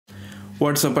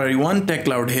What's up everyone,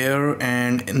 TechCloud here,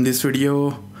 and in this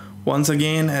video once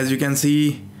again, as you can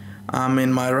see, I'm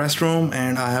in my restroom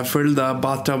and I have filled the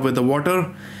bathtub with the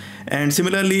water. And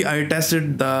similarly, I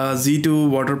tested the Z2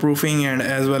 waterproofing and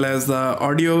as well as the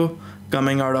audio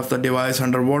coming out of the device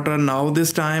underwater. Now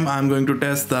this time I'm going to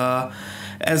test the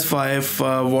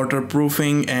S5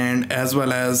 waterproofing and as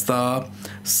well as the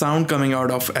sound coming out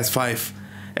of S5.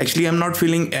 Actually, I'm not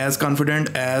feeling as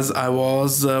confident as I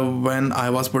was when I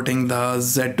was putting the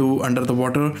Z2 under the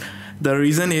water. The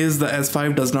reason is the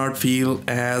S5 does not feel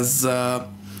as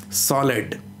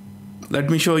solid. Let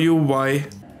me show you why.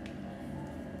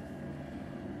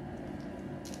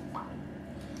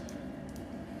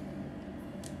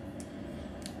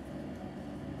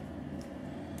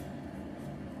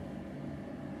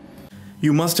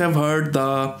 You must have heard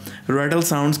the rattle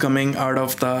sounds coming out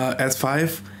of the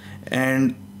S5,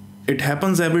 and it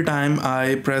happens every time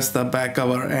I press the back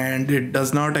cover, and it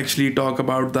does not actually talk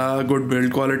about the good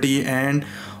build quality, and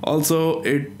also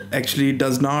it actually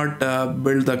does not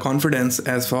build the confidence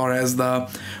as far as the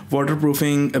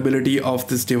waterproofing ability of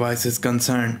this device is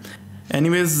concerned.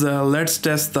 Anyways, let's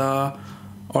test the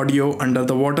audio under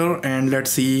the water and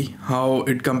let's see how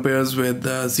it compares with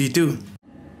the Z2.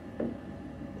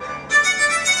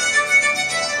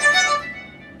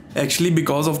 Actually,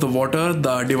 because of the water,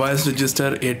 the device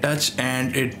registered a touch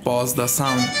and it paused the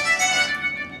sound.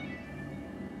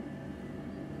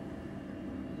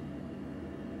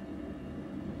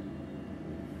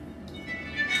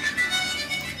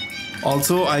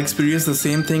 Also, I experienced the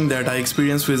same thing that I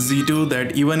experienced with Z2,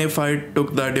 that even if I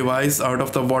took the device out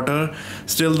of the water,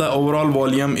 still the overall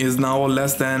volume is now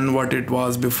less than what it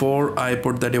was before I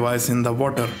put the device in the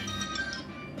water.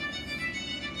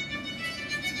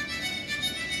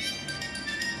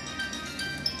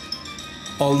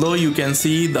 Although you can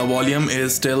see the volume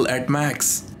is still at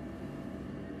max.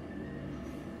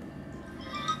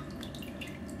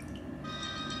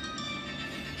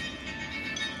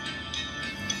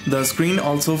 The screen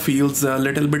also feels a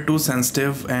little bit too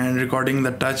sensitive and recording the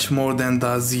touch more than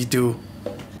the Z2.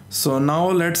 So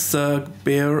now let's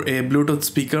pair a Bluetooth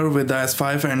speaker with the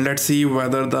S5 and let's see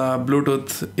whether the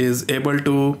Bluetooth is able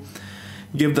to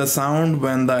give the sound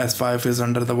when the S5 is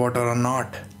under the water or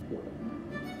not.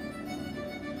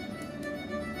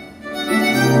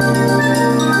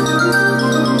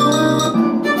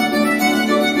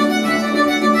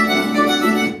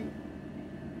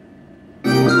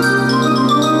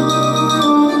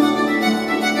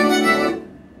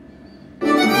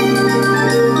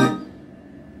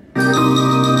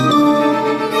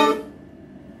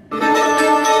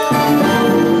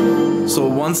 So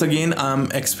once again,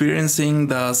 I'm experiencing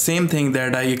the same thing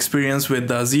that I experienced with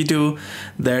the Z2,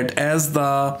 that as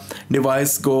the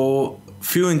device go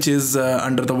few inches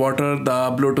under the water,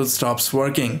 the Bluetooth stops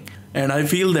working. And I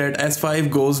feel that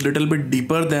S5 goes little bit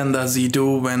deeper than the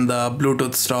Z2 when the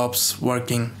Bluetooth stops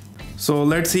working. So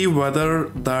let's see whether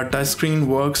the touchscreen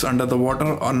works under the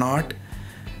water or not.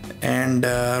 And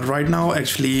right now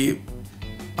actually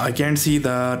I can't see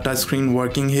the touchscreen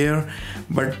working here,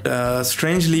 but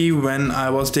strangely, when I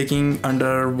was taking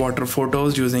underwater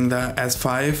photos using the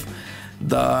S5,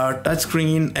 the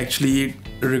touchscreen actually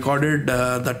recorded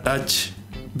the touch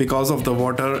because of the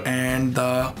water, and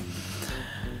the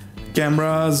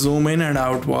camera zoom in and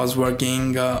out was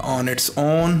working on its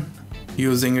own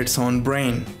using its own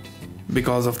brain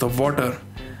because of the water.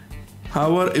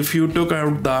 However, if you took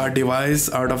out the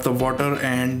device out of the water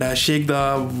and shake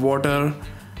the water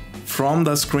from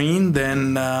the screen,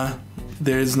 then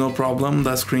there is no problem,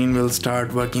 the screen will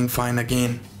start working fine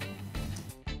again.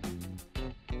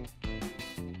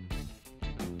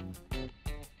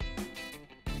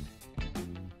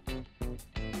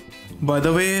 By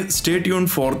the way, stay tuned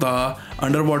for the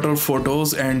underwater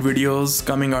photos and videos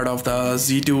coming out of the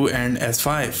Z2 and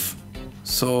S5.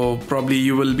 So probably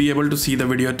you will be able to see the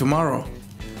video tomorrow.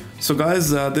 So guys,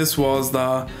 this was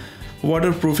the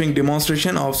waterproofing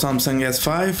demonstration of Samsung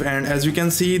S5, and as you can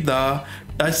see, the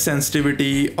touch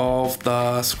sensitivity of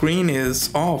the screen is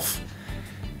off.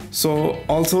 So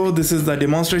also this is the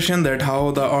demonstration that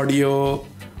how the audio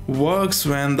works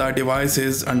when the device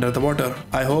is under the water.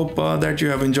 I hope that you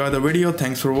have enjoyed the video.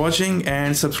 Thanks for watching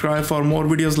and subscribe for more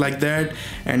videos like that.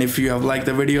 And if you have liked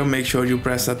the video, make sure you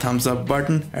press the thumbs up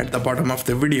button at the bottom of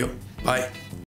the video. Bye.